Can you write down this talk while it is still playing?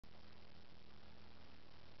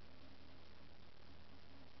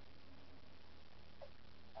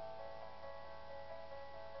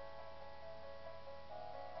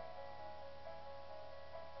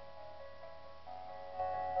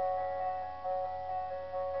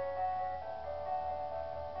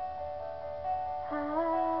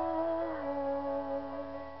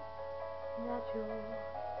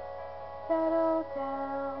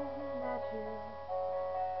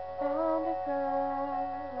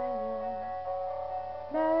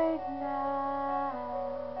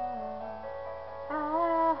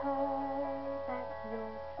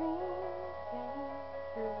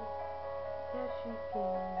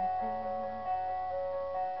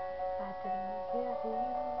you.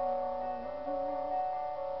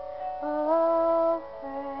 Oh,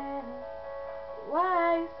 friend,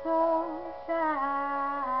 why you so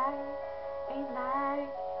shy? Ain't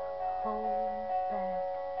like hold back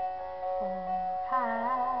or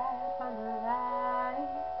hide from the light.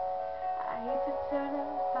 I hate to turn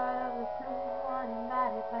up out of the blue, wanting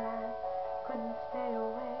about it, but I couldn't stay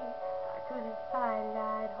away. I couldn't fight it.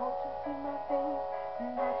 I'd hope to see my face,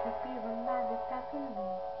 and that you'd be reminded that for me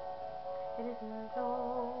it isn't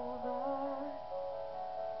over.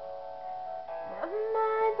 Never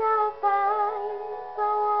mind, I'll find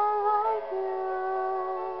someone like you.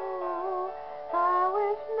 I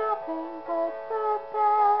wish nothing but the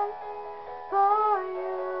best for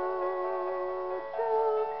you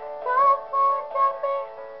too. Don't forget me,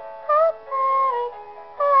 I beg.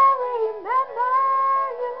 I remember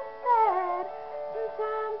you said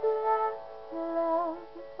sometimes it lasts your love,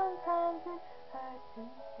 but sometimes it hurts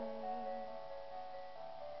instead.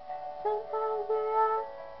 Sometimes it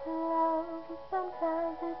lasts your love, but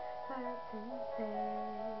sometimes it hurts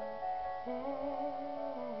instead.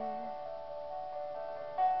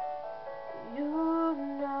 You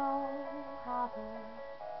know how the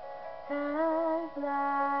time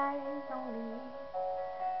flies. Only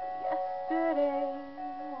yesterday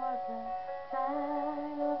was the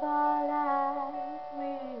time of our lives.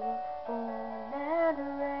 We were born and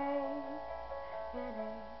raised in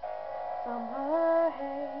a summer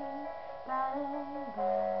haze, bound by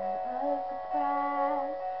a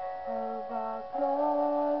surprise of our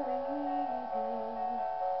glory days.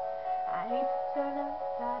 I hate to turn up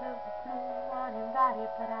out of the blue,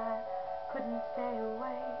 uninvited, but I couldn't stay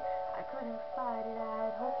away. I couldn't fight it.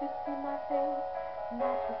 I'd hope you'd see my face, and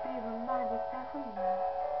that you'd be reminded that for me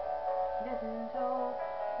it isn't over.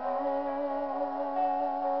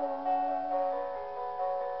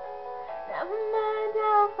 Never mind,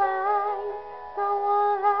 I'll find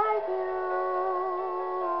someone like you.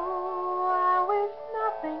 I wish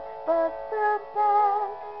nothing but the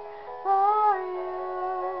best for you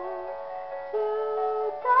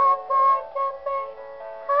too. Don't forget me,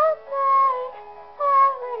 I beg. I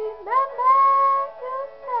remember you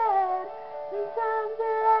said sometimes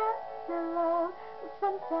it lasts your love, but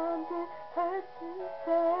sometimes it hurts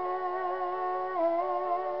instead.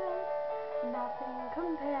 Nothing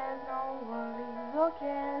compares, no worries or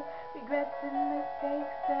cares, regrets and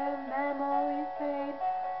mistakes, their memories fade.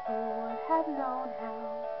 Who would have known how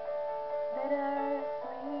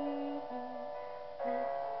bittersweet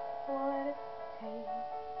this would taste?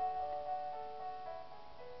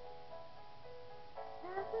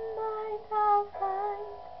 Never mind, I'll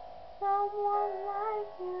find someone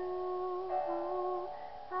like you.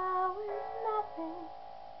 I wish nothing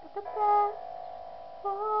but the best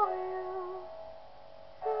for you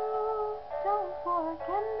too. Don't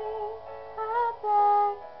forget me, I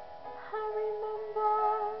beg. I remember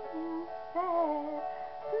you said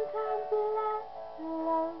sometimes it lasts your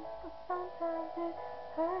love, but sometimes it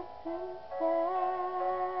hurts instead.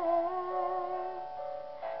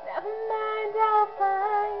 Never mind, I'll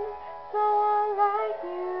find someone like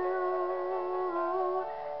you.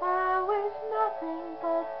 I wish nothing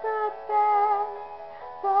but the best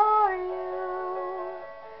for you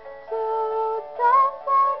too. Don't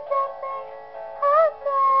forget me, I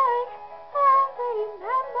beg. I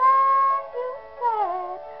remember you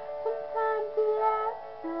said sometimes it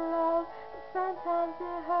lasts your love, but sometimes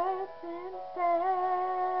it hurts instead.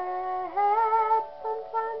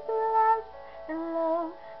 Sometimes it lasts your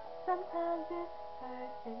love, but sometimes it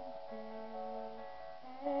hurts instead.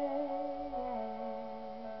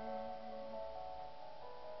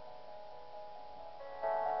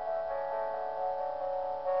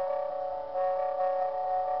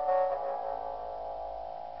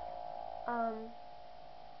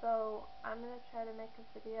 So I'm gonna try to make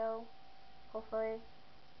a video, hopefully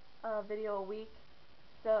a video a week.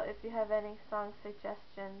 So if you have any song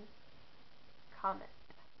suggestions, comment.